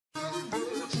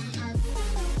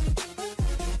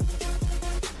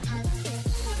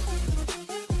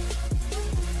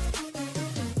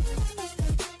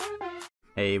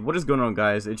Hey, what is going on,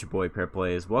 guys? It's your boy Pair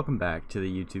Plays. Welcome back to the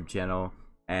YouTube channel.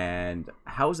 And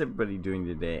how's everybody doing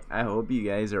today? I hope you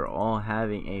guys are all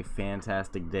having a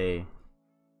fantastic day,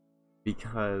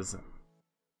 because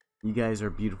you guys are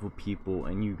beautiful people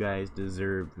and you guys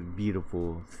deserve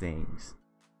beautiful things.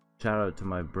 Shout out to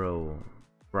my bro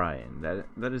Brian.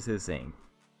 That is his saying.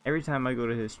 Every time I go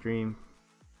to his stream,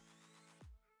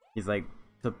 he's like,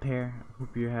 "So Pair, I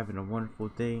hope you're having a wonderful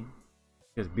day,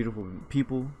 because beautiful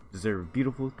people deserve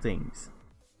beautiful things."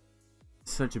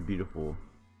 Such a beautiful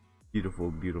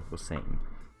saying.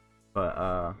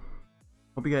 But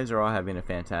hope you guys are all having a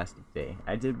fantastic day.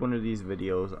 I did one of these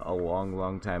videos a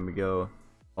long time ago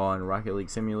on Rocket League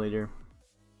Simulator,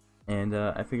 and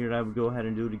I figured I would go ahead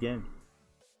and do it again.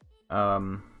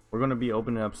 We're going to be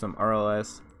opening up some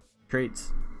RLS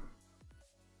crates,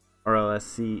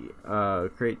 RLSC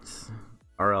crates,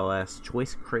 RLS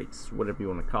choice crates, whatever you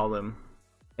want to call them.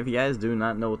 If you guys do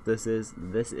not know what this is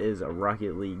a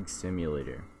Rocket League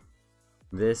Simulator.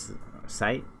 This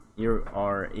site, you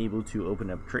are able to open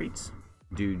up crates,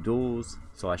 do duels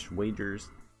 /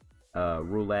 wagers,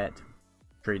 roulette,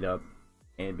 trade up,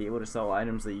 and be able to sell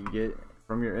items that you get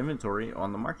from your inventory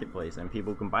on the marketplace, and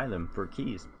people can buy them for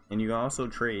keys. And you can also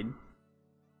trade.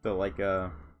 So like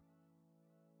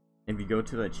if you go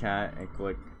to the chat and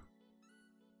click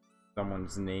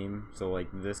someone's name, so like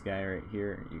this guy right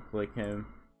here, you click him,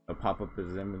 it'll pop up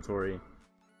his inventory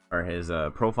or his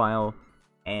profile,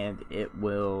 and it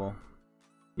will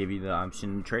give you the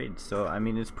option to trade. So I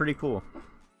mean, it's pretty cool.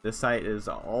 This site is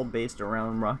all based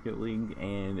around Rocket League,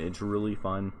 and it's really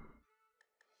fun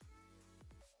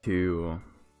to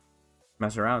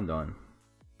mess around on,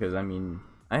 because I mean,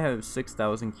 I have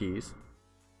 6,000 keys,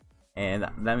 and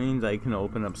that means I can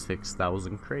open up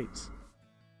 6,000 crates.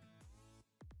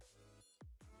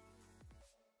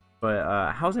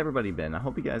 But how's everybody been? I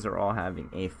hope you guys are all having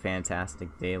a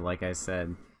fantastic day, like I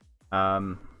said.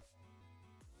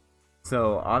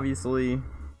 So obviously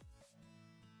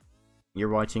you're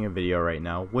watching a video right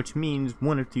now, which means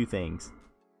one of two things.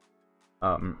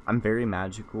 I'm very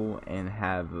magical and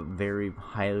have very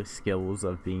high skills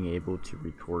of being able to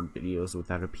record videos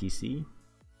without a PC,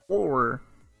 or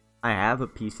I have a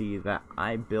PC that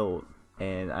I built,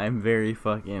 and I'm very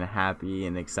fucking happy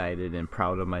and excited and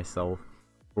proud of myself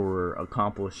for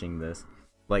accomplishing this.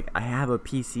 Like, I have a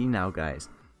PC now, guys.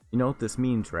 You know what this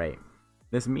means, right?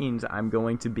 This means I'm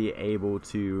going to be able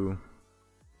to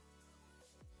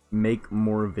make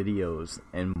more videos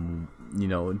and, you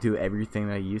know, do everything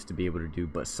that I used to be able to do,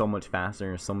 but so much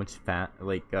faster and so much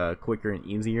quicker and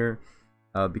easier,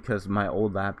 because my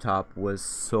old laptop was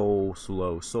so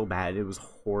slow, so bad. It was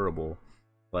horrible.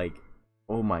 Like,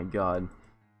 oh my god.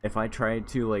 If I tried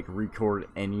to like record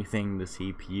anything, the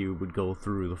CPU would go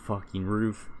through the fucking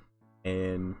roof.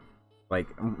 And like,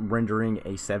 rendering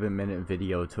a 7-minute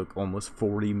video took almost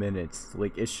 40 minutes.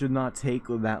 Like, it should not take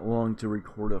that long to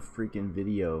record a freaking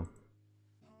video.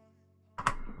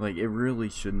 Like, it really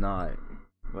should not.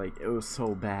 Like, it was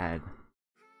so bad.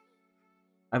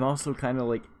 I'm also kind of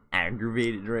like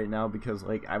aggravated right now, because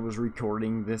like, I was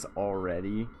recording this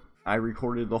already. I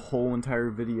recorded the whole entire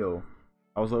video.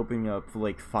 I was opening up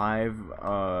like 5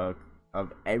 of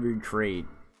every crate,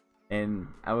 and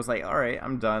I was like, alright,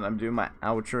 I'm done. I'm doing my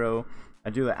outro. I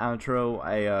do the outro,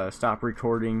 I stop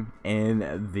recording, and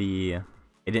it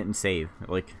didn't save.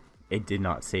 Like, it did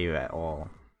not save at all.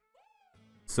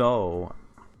 So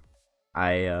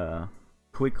I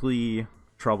quickly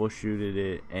troubleshooted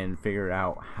it and figured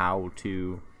out how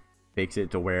to fix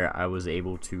it to where I was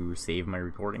able to save my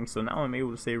recordings. So now I'm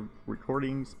able to save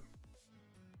recordings,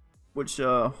 which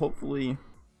hopefully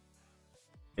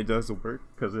it does work,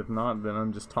 because if not, then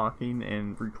I'm just talking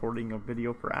and recording a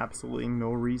video for absolutely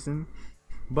no reason.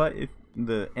 But if in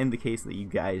the case that you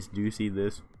guys do see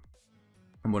this,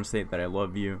 I want to say that I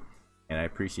love you, and I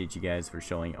appreciate you guys for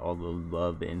showing all the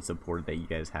love and support that you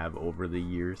guys have over the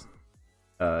years.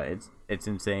 It's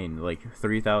insane. Like,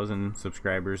 3,000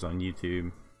 subscribers on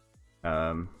YouTube,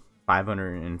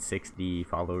 560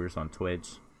 followers on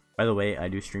Twitch. By the way, I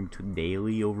do stream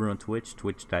daily over on Twitch,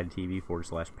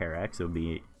 twitch.tv/PairX. It'll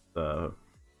be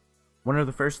one of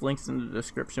the first links in the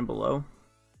description below.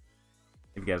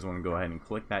 If you guys want to go ahead and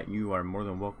click that, you are more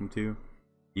than welcome to.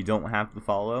 You don't have to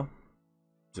follow.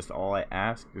 Just all I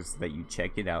ask is that you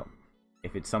check it out.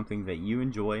 If it's something that you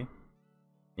enjoy,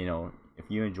 you know, if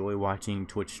you enjoy watching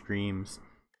Twitch streams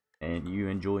and you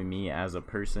enjoy me as a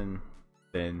person,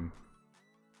 then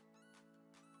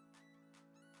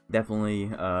definitely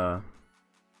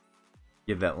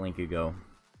give that link a go.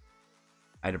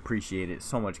 I'd appreciate it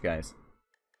so much, guys.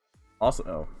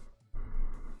 Also,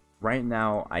 right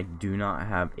now I do not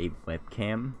have a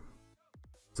webcam,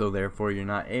 so therefore you're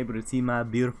not able to see my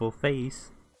beautiful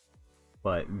face.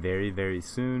 But very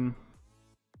soon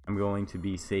I'm going to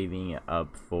be saving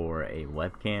up for a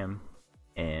webcam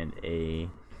and a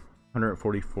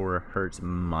 144 hertz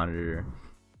monitor,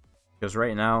 because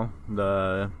right now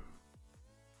the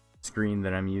screen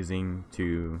that I'm using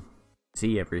to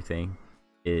see everything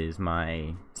is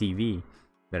my TV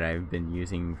that I've been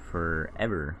using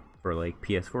forever for like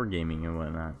PS4 gaming and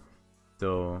whatnot.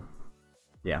 So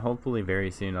yeah, hopefully very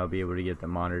soon I'll be able to get the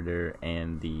monitor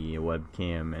and the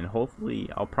webcam, and hopefully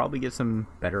I'll probably get some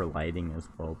better lighting as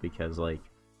well, because like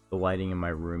the lighting in my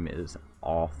room is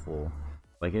awful.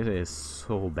 Like it is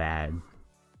so bad.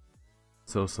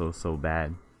 So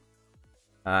bad.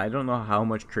 I don't know how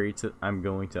much crates I'm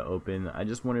going to open. I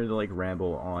just wanted to like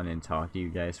ramble on and talk to you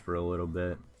guys for a little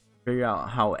bit. Figure out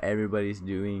how everybody's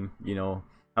doing, you know,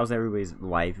 how's everybody's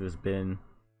life has been.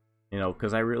 You know,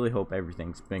 because I really hope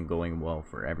everything's been going well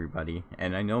for everybody.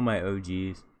 And I know my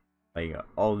OGs, like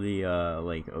all the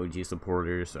like OG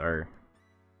supporters, are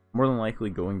more than likely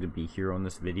going to be here on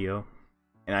this video.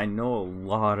 And I know a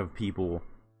lot of people,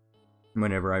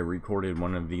 whenever I recorded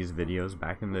one of these videos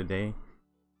back in the day,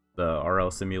 the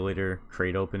RL Simulator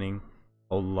crate opening,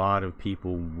 a lot of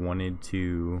people wanted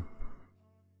to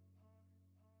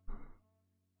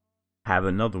have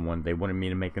another one. They wanted me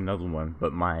to make another one,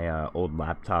 but my old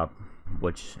laptop,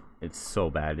 which it's so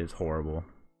bad, it's horrible.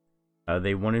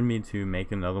 They wanted me to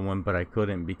make another one, but I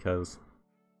couldn't because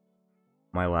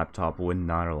my laptop would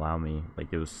not allow me.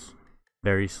 Like, it was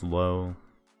very slow,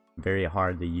 very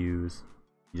hard to use.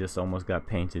 You just almost got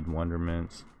painted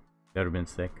wonderments. That would have been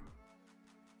sick.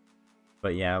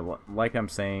 But yeah, like I'm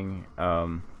saying,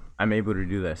 I'm able to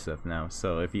do that stuff now.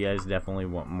 So if you guys definitely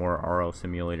want more RL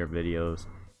Simulator videos,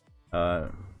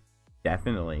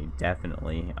 definitely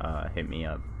hit me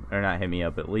up, or not hit me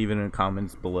up, but leave it in the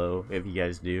comments below if you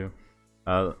guys do.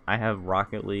 I have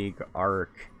Rocket League,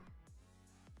 Ark,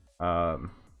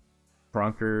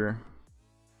 Crunker,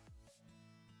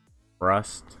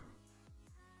 Rust.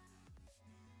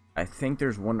 I think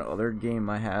there's one other game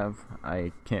I have.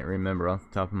 I can't remember off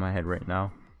the top of my head right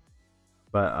now.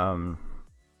 But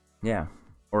yeah.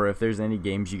 Or if there's any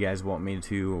games you guys want me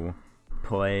to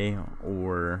play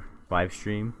or live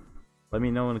stream, let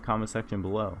me know in the comment section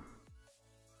below.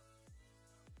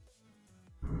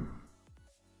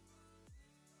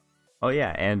 Oh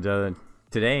yeah, and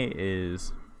today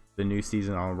is the new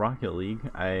season on Rocket League.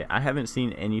 I haven't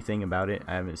seen anything about it.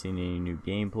 I haven't seen any new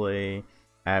gameplay.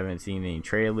 I haven't seen any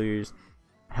trailers.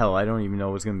 Hell, I don't even know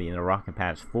what's going to be in the Rocket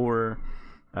Patch 4.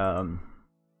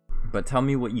 But tell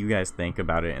me what you guys think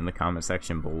about it in the comment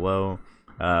section below.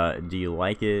 Do you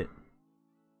like it?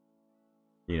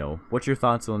 You know, what's your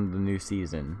thoughts on the new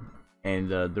season? And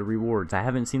the rewards. I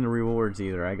haven't seen the rewards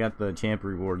either. I got the champ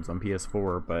rewards on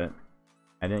PS4, but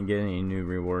I didn't get any new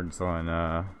rewards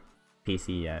on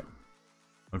PC yet,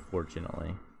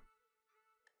 unfortunately.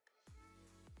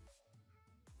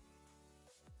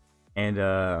 And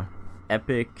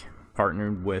Epic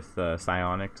partnered with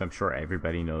Psyonix. I'm sure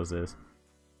everybody knows this,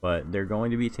 but they're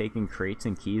going to be taking crates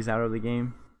and keys out of the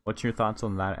game. What's your thoughts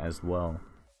on that as well?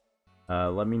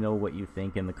 Let me know what you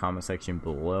think in the comment section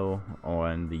below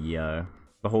on the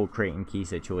whole crate and key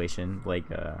situation. Like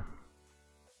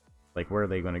where are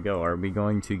they going to go? Are we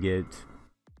going to get,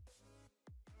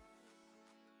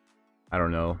 I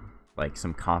don't know, like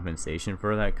some compensation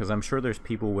for that? Because I'm sure there's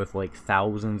people with like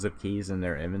thousands of keys in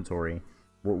their inventory.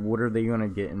 What are they going to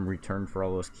get in return for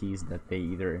all those keys that they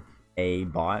either A,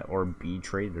 bought, or B,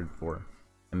 traded for?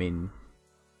 I mean,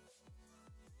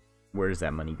 where does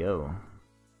that money go?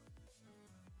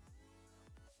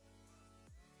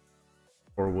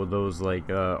 Or will those like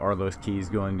are those keys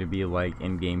going to be like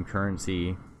in-game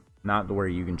currency, not where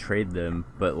you can trade them,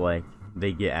 but like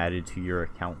they get added to your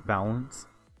account balance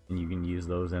and you can use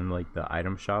those in like the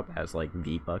item shop as like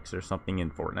V-Bucks or something in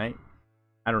Fortnite?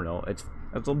 I don't know. It's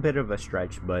a bit of a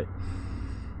stretch, but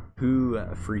who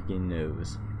freaking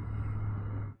knows?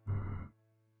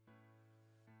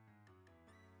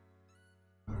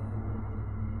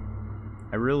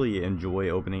 I really enjoy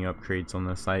opening up crates on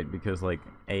this site because, like,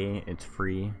 A, it's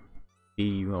free. B,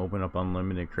 you can open up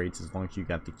unlimited crates as long as you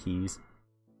got the keys.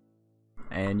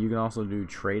 And you can also do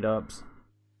trade ups.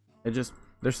 It just,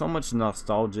 there's so much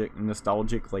nostalgic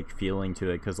like feeling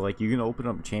to it, because like you can open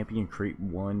up champion crate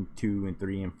 1, 2, and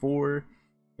 3, and 4.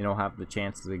 You know, have the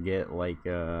chance to get like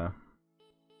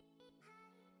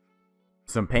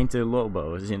some painted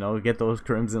Lobos. You know, get those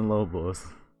crimson Lobos.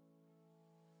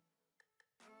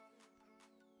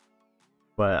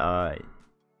 But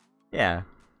yeah,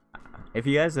 if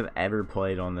you guys have ever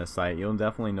played on this site, you'll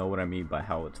definitely know what I mean by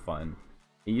how it's fun.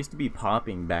 it used to be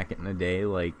popping back in the day.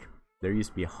 Like, there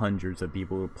used to be hundreds of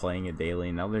people playing it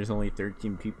daily. Now there's only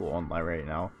 13 people online right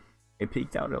now. It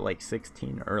peaked out at like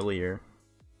 16 earlier,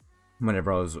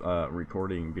 whenever I was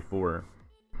recording before.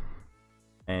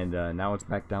 And now it's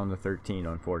back down to 13,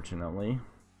 unfortunately.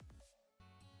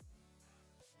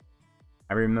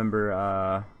 I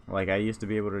remember, like, I used to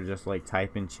be able to just, like,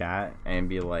 type in chat and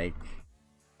be like,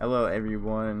 hello,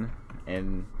 everyone.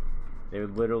 And they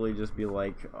would literally just be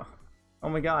like, oh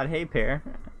my god, hey, pair.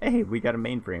 Hey, we got a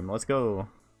mainframe. Let's go.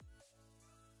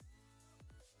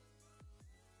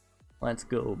 Let's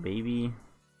go, baby.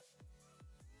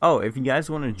 Oh, if you guys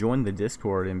want to join the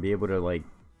Discord and be able to, like,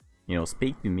 you know,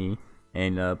 speak to me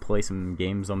and play some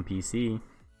games on PC,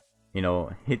 you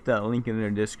know, hit that link in the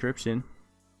description.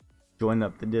 Join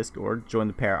up the Discord, join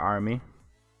the Pair Army.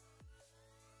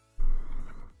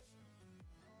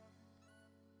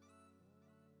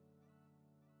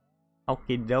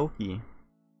 Okie dokie.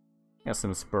 Got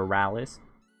some Spiralis.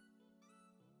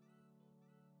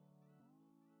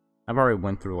 I've already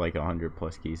went through like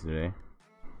 100+ keys today.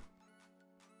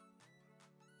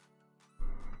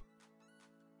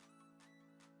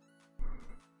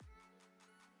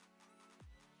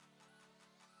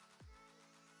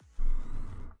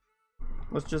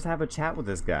 Let's just have a chat with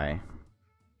this guy.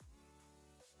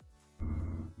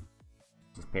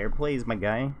 Just pair plays, my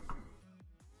guy.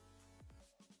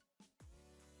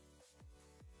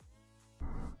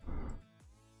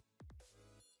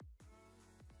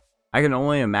 I can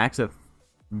only max of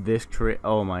this crate.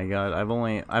 Oh my god,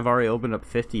 I've already opened up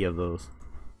 50 of those.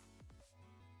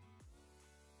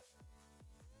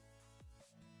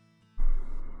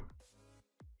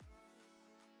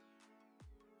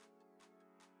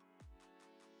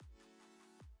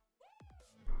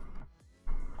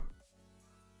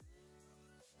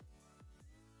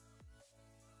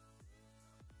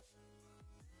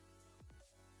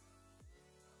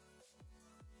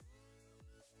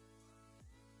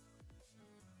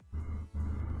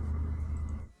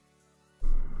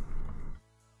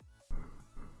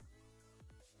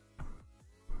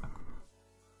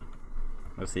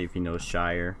 Let's see if he knows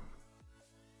Shire.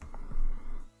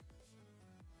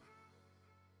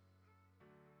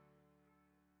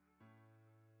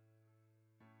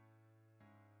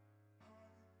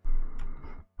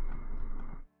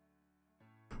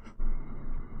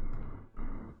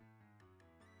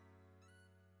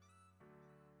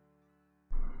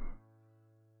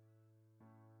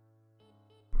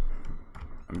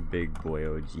 I'm big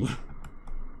boy OG.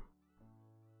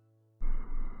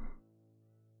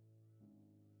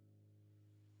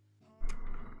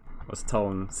 Let's tell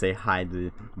him, say hi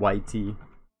to YT.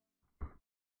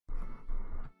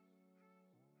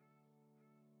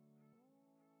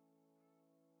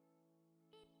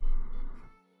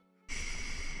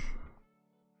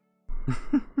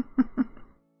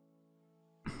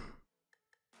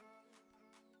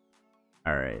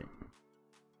 Alright.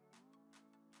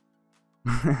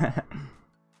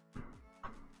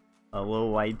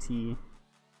 Hello, YT.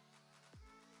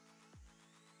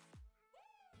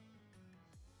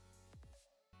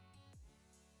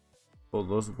 Well,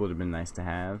 those would have been nice to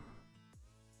have.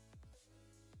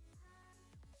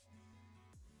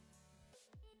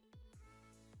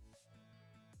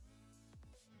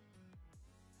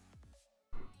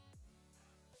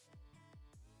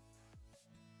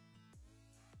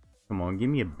 Come on, give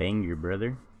me a banger,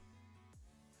 brother.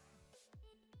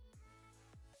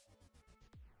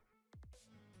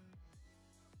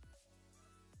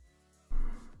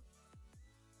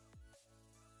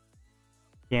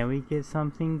 Can we get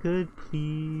something good,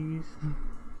 please?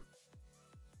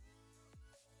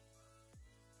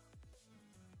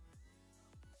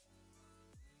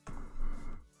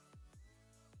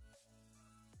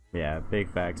 Yeah, big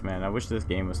facts, man. I wish this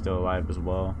game was still alive as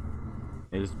well.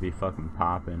 It used to be fucking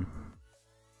popping.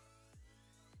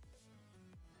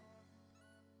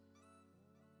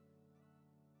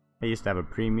 I used to have a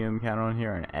premium account on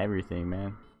here and everything,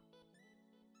 man.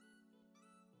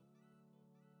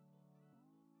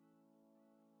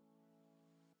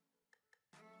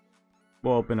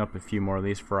 We'll open up a few more of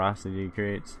these ferocity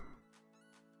crates.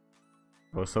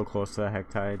 Oh, so close to the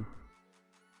Hectide.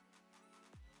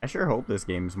 I sure hope this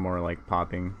game's more like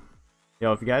popping.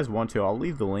 Yo, if you guys want to, I'll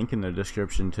leave the link in the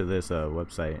description to this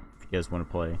website if you guys want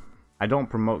to play. I don't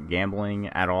promote gambling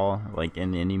at all, like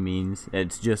in any means.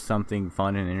 It's just something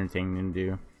fun and entertaining to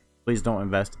do. Please don't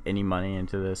invest any money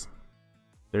into this.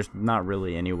 There's not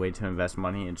really any way to invest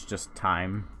money. It's just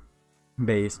time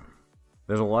based.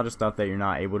 There's a lot of stuff that you're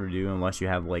not able to do unless you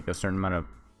have like a certain amount of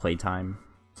playtime.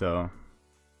 So,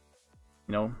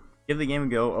 you know, give the game a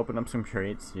go, open up some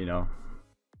crates, you know.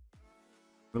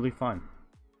 Really fun.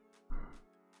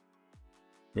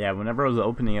 Yeah, whenever I was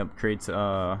opening up crates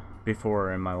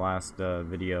before in my last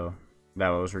video that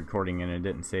I was recording and it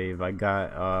didn't save, I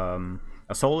got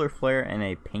a solar flare and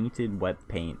a painted wet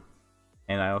paint,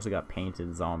 and I also got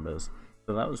painted zombies,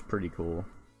 so that was pretty cool.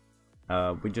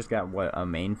 We just got what, a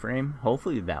mainframe?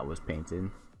 Hopefully that was painted.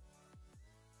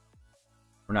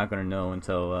 We're not gonna know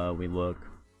until we look.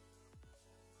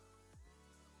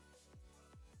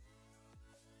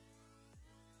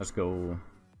 Let's go.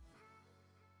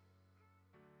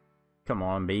 Come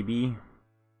on, baby.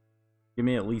 Give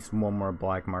me at least one more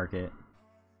black market.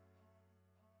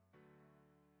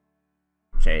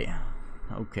 Okay.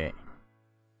 Okay.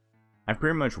 I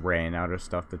pretty much ran out of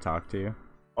stuff to talk to.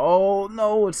 Oh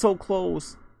no, it's so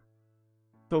close.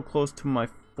 So close to my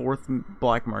 4th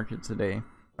black market today.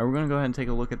 Alright, we're gonna go ahead and take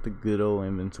a look at the good old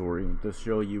inventory to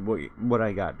show you what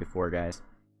I got before, guys.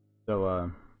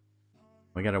 So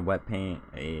we got a wet paint,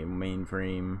 a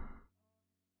mainframe.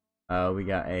 We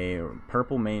got a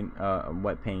purple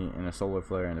wet paint and a solar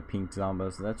flare and a pink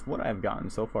zombie. So that's what I've gotten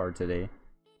so far today.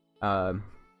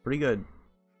 Pretty good.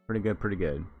 Pretty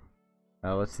good.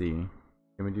 Let's see.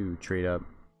 Can we do trade up?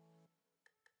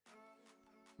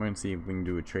 We're gonna see if we can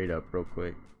do a trade up real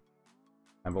quick.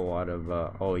 I have a lot of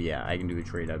oh yeah, I can do a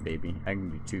trade up, baby. I can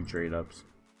do 2 trade ups.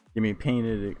 Give me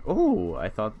painted. Oh, I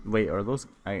thought, wait, are those,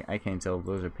 I can't tell if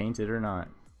those are painted or not.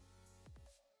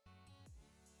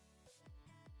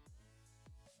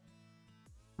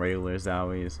 Regular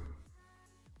Zowies.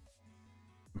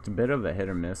 It's a bit of a hit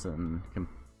or miss in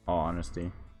all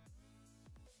honesty.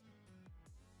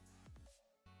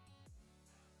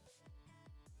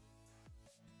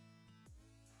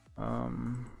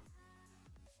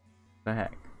 The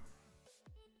heck?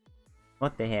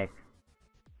 What the heck?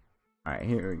 Alright,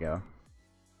 here we go.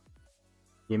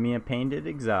 Give me a painted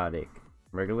exotic.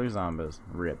 Regular zombies.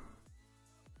 Rip.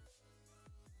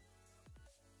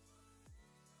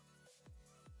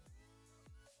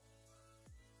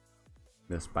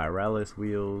 The Spiralis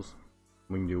wheels.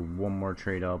 We can do one more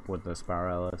trade up with the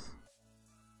Spiralis.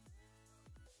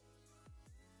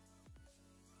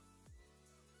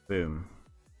 Boom.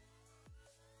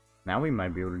 Now we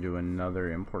might be able to do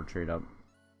another import trade up.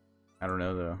 I don't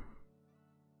know though.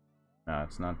 No,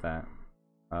 it's not that.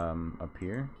 Up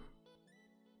here?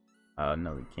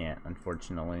 No, we can't,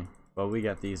 unfortunately. But we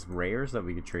got these rares that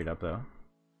we could trade up though.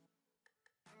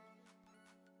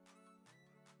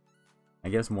 I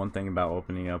guess one thing about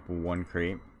opening up one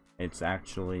crate, it's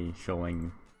actually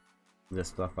showing this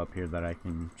stuff up here that I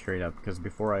can trade up, because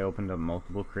before I opened up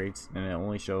multiple crates and it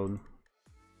only showed,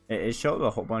 it showed a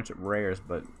whole bunch of rares,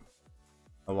 but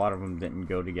a lot of them didn't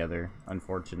go together,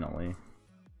 unfortunately,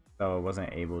 so I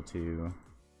wasn't able to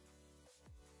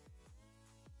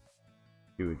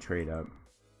do a trade up.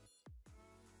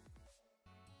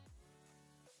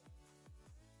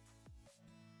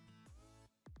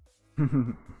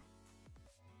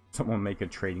 Someone make a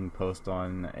trading post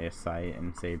on a site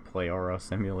and say play Rlsim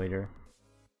simulator.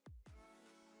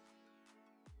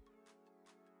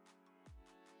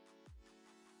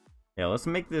 Yeah, let's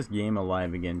make this game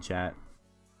alive again, chat.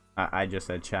 I just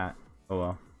said chat. Oh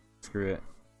well, screw it.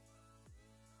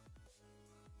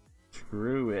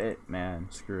 Screw it, man.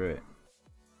 Screw it.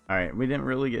 Alright, we didn't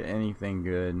really get anything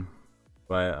good,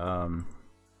 but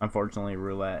unfortunately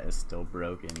roulette is still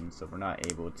broken, so we're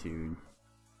not able to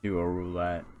do a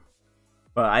roulette.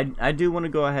 But I do want to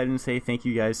go ahead and say thank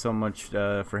you guys so much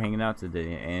for hanging out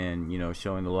today and, you know,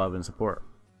 showing the love and support.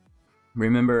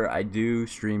 Remember, I do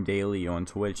stream daily on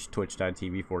Twitch,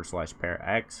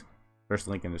 twitch.tv/PearX. First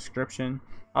link in the description.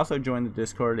 Also join the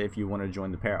Discord if you want to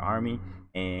join the Pear Army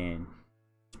and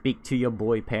speak to your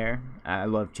boy Pear. I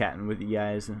love chatting with you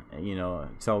guys. You know,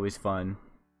 it's always fun.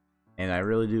 And I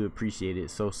really do appreciate it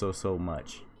so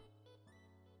much.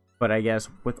 But I guess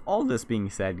with all this being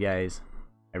said, guys,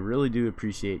 I really do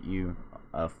appreciate you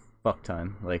a fuck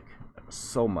ton, like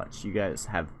so much. You guys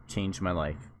have changed my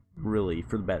life, really,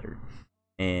 for the better,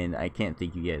 and I can't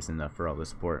thank you guys enough for all the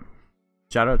support.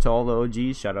 Shout out to all the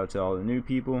OGs, shout out to all the new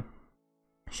people,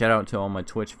 shout out to all my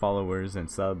Twitch followers and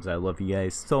subs. I love you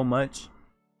guys so much.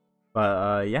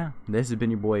 But yeah, this has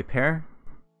been your boy Pear.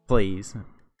 Please,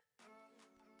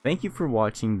 thank you for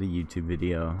watching the YouTube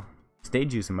video. Stay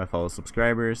juicy, my fellow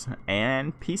subscribers,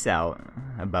 and peace out.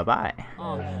 Bye bye.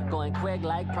 Going quick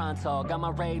like pronto. Got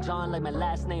my rage on like my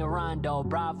last name Rondo.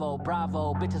 Bravo,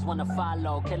 bravo. Bitches wanna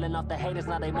follow. Killing off the haters,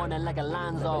 now they mourning like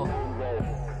Alonzo.